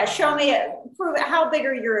giant. Yeah, iguanas. Show me it. Prove it. How big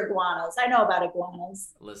are your iguanas? I know about iguanas.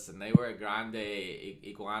 Listen, they were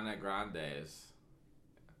iguana grandes.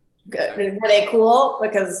 Good. Were they cool?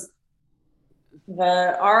 Because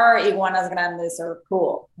our iguanas grandes are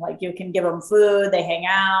cool. Like you can give them food, they hang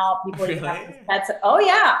out. People really? Have pets. Oh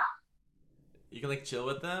yeah. You can like chill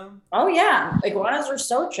with them. Oh yeah, iguanas are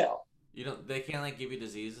so chill. They can't like give you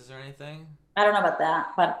diseases or anything. I don't know about that,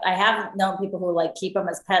 but I have known people who like keep them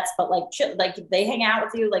as pets, but like they hang out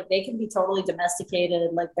with you, like they can be totally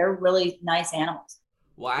domesticated, like they're really nice animals.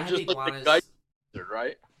 Well, I have iguanas. Like the Geico lizard,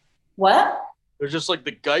 right? What? They're just like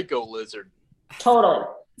the Geico lizard. Totally,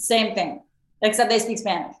 same thing, except they speak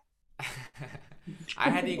Spanish. I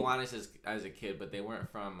had iguanas as a kid, but they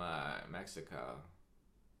weren't from Mexico.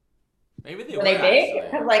 Maybe they were. They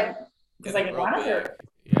big? Because iguanas are.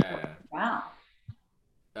 Yeah. Wow.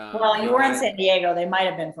 Well, you were in San Diego. They might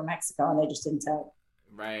have been from Mexico, and they just didn't tell.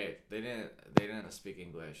 Right. They didn't speak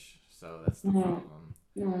English, so that's the problem.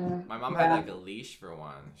 My mom had like a leash for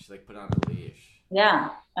one. She like put on a leash. Yeah,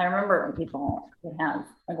 I remember people would have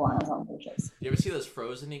iguanas on leashes. You ever see those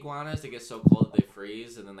frozen iguanas? They get so cold that they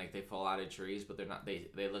freeze, and then like they fall out of trees, but they're not.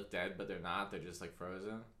 They look dead, but they're not. They're just like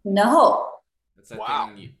frozen. No. It's that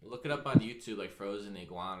thing. Look it up on YouTube, like frozen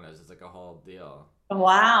iguanas. It's like a whole deal.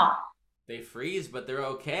 Wow. They freeze, but they're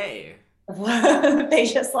okay. They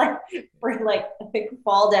just like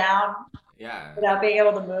fall down. Yeah. Without being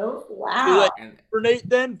able to move. Wow. And hibernate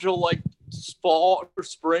then till like fall or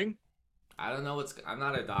spring. I don't know I'm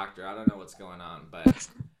not a doctor. I don't know what's going on, but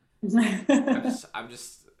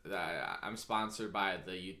I'm sponsored by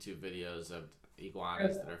the YouTube videos of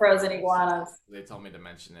iguanas that are frozen iguanas. They told me to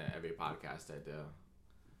mention it every podcast I do.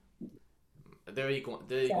 The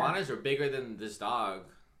iguanas are bigger than this dog.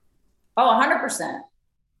 Oh, 100%.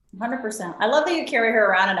 100%. I love that you carry her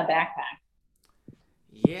around in a backpack.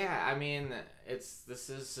 Yeah, I mean, this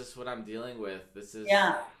is just what I'm dealing with. This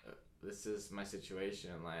is my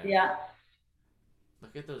situation in life. Yeah.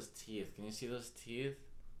 Look at those teeth. Can you see those teeth?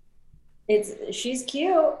 She's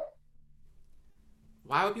cute.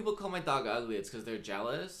 Why would people call my dog ugly? It's because they're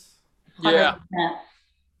jealous? 100%. Yeah.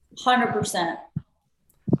 100%.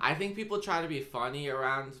 I think people try to be funny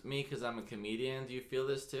around me because I'm a comedian. Do you feel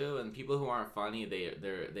this too? And people who aren't funny,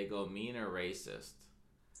 they go mean or racist.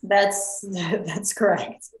 That's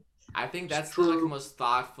correct. I think that's True. like the most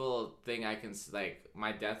thoughtful thing I can like.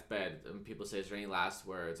 My deathbed, when people say, "Is there any last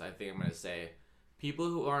words?" I think I'm gonna say, "People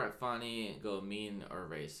who aren't funny go mean or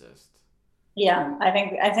racist." Yeah, I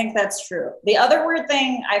think that's true. The other weird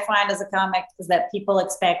thing I find as a comic is that people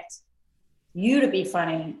expect you to be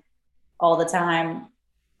funny all the time,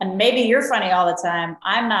 and maybe you're funny all the time.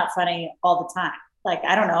 I'm not funny all the time. Like,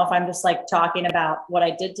 I don't know if I'm just like talking about what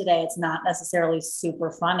I did today, it's not necessarily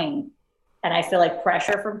super funny. And I feel like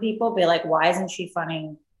pressure from people be like, why isn't she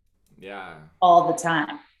funny Yeah. all the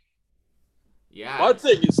time? Yeah. My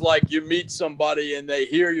thing is like you meet somebody and they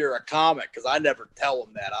hear you're a comic, because I never tell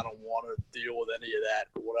them that. I don't want to deal with any of that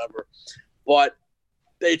or whatever. But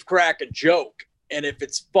they crack a joke. And if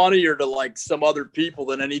it's funnier to like some other people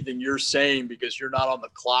than anything you're saying because you're not on the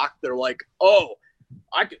clock, they're like, oh,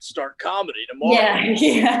 I could start comedy tomorrow.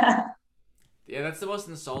 Yeah. Yeah, that's the most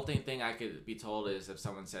insulting thing I could be told is if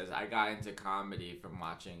someone says, I got into comedy from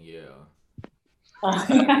watching you.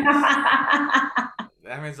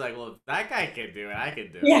 That means like, well, that guy can do it. I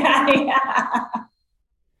can do it. Yeah.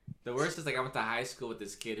 The worst is like I went to high school with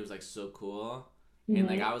this kid who was like so cool. And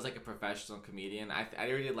like I was like a professional comedian. I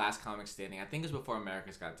already did Last Comic Standing. I think it was before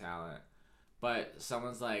America's Got Talent. But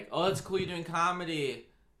someone's like, oh, it's cool you're doing comedy.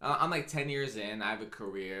 I'm like 10 years in. I have a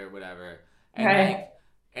career, whatever. And like,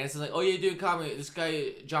 and it's like, oh, you're doing comedy. This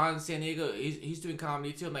guy, John San Diego, he's doing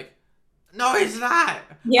comedy too. I'm like, no, he's not.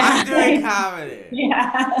 Yeah. I'm doing comedy.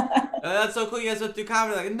 Yeah. That's so cool. You guys went through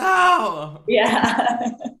comedy. Like, no.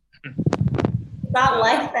 Yeah. Not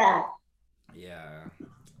like that. Yeah.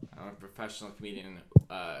 I'm a professional comedian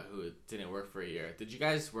who didn't work for a year. Did you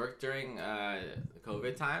guys work during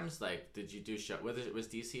COVID times? Like, did you do show? Was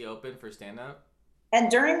DC open for stand up? And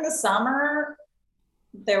during the summer,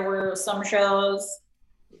 there were some shows,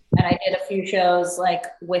 and I did a few shows like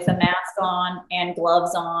with a mask on and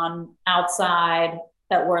gloves on outside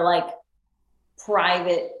that were like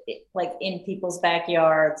private, like in people's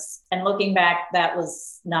backyards. And looking back, that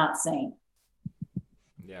was not sane.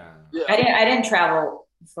 Yeah. I didn't travel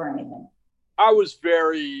for anything. I was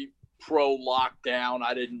very pro lockdown.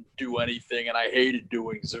 I didn't do anything, and I hated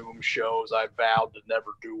doing Zoom shows. I vowed to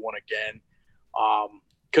never do one again.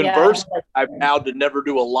 Conversely, I vowed to never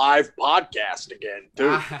do a live podcast again,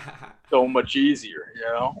 too. So much easier, you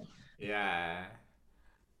know? Yeah.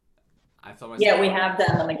 I thought myself. Yeah, we have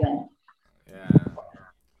done them again. Yeah.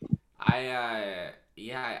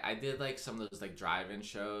 I did like some of those like drive-in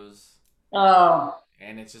shows. Oh.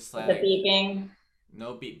 And it's just like the beeping.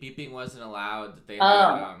 No, beeping wasn't allowed. They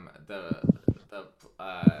had the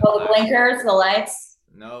blinkers, the lights.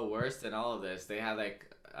 No, worse than all of this. They had like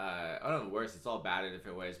worse. It's all bad in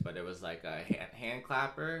different ways, but it was like a hand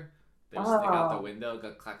clapper. They would stick out the window,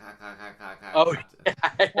 go clack clack clack clack clack clack. Oh,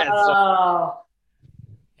 oh.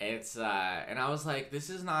 It's and I was like, this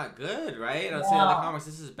is not good, right? And I was saying in the comments,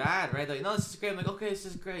 this is bad, right? They're like, no, this is great. I'm like, okay, this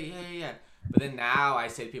is great, yeah. But then now I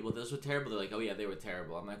say to people, those were terrible. They're like, oh yeah, they were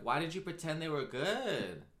terrible. I'm like, why did you pretend they were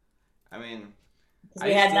good? I mean,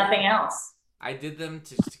 we had nothing else. I did them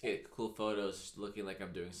to get cool photos, looking like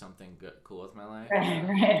I'm doing something good, cool with my life.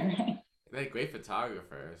 Right. They're great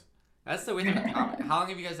photographers. That's the way to comedy. How long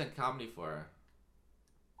have you guys done comedy for?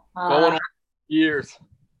 Going on years.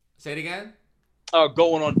 Say it again. Oh,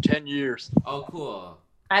 going on 10 years. Oh, cool.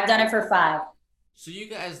 I've done it for 5. So you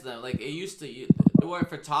guys though, like it used to, there were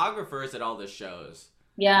photographers at all the shows.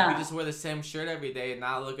 Yeah. You could just wear the same shirt every day and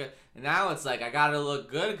not look good. And now it's like I gotta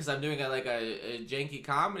look good because I'm doing a janky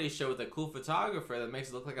comedy show with a cool photographer that makes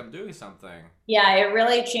it look like I'm doing something. Yeah, it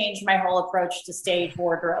really changed my whole approach to stage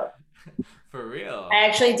wardrobe. For real. I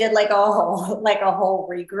actually did like a whole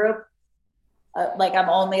regroup. Like I'm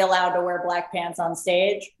only allowed to wear black pants on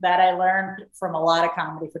stage. That I learned from a lot of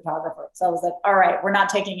comedy photographers. So I was like, all right, we're not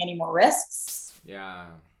taking any more risks. Yeah.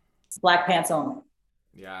 Black pants only.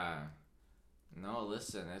 Yeah. No,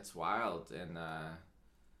 listen, it's wild and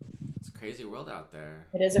it's a crazy world out there.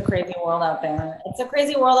 It is a crazy world out there. It's a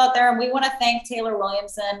crazy world out there, and we want to thank Taylor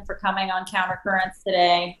Williamson for coming on Countercurrents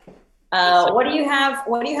today. What do you have?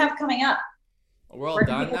 What do you have coming up? We're all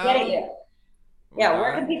done now.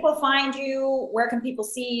 Where can people find you? Where can people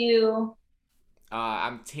see you?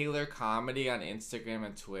 I'm Taylor Comedy on Instagram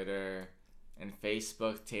and Twitter, and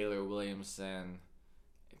Facebook Taylor Williamson.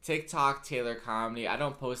 TikTok Taylor Comedy. I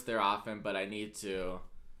don't post there often, but I need to. You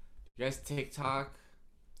guys TikTok?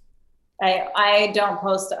 I don't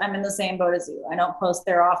post. I'm in the same boat as you. I don't post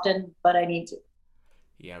there often, but I need to.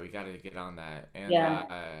 Yeah, we got to get on that. And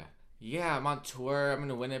yeah, I'm on tour. I'm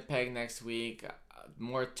in Winnipeg next week.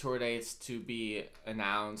 More tour dates to be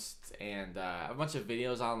announced, and a bunch of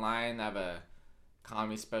videos online. I have a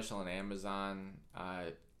comedy special on Amazon.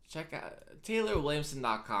 check out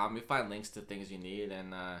TaylorWilliamson.com. You find links to things you need,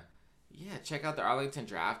 and yeah, check out the Arlington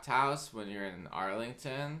Draft House when you're in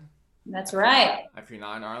Arlington. That's right. If you're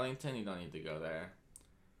not in Arlington, you don't need to go there.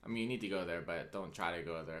 I mean, you need to go there, but don't try to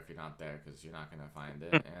go there if you're not there, because you're not gonna find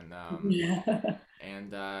it.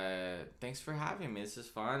 And thanks for having me. This is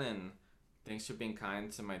fun, and thanks for being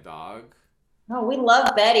kind to my dog. Oh, we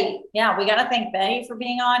love Betty. Yeah, we gotta thank Betty for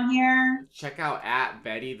being on here. Check out at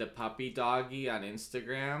Betty the Puppy Doggy on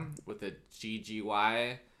Instagram with a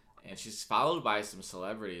GGY, and she's followed by some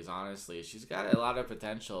celebrities. Honestly, she's got a lot of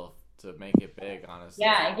potential to make it big. Honestly,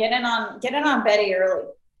 yeah, get in on Betty early.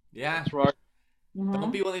 Yeah, That's right.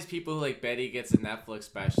 Don't be one of these people who like Betty gets a Netflix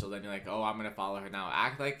special, then you're like, oh, I'm gonna follow her now.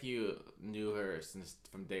 Act like you knew her since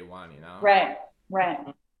from day one, you know? Right.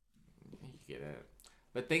 You get it.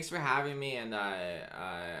 But thanks for having me, and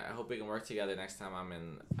I hope we can work together next time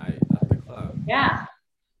I'm at the club. Yeah.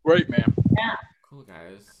 Great, man. Yeah. Cool,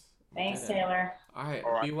 guys. Thanks, Taylor. All right.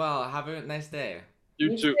 Be well. Have a nice day.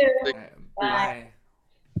 You too. Bye. Bye.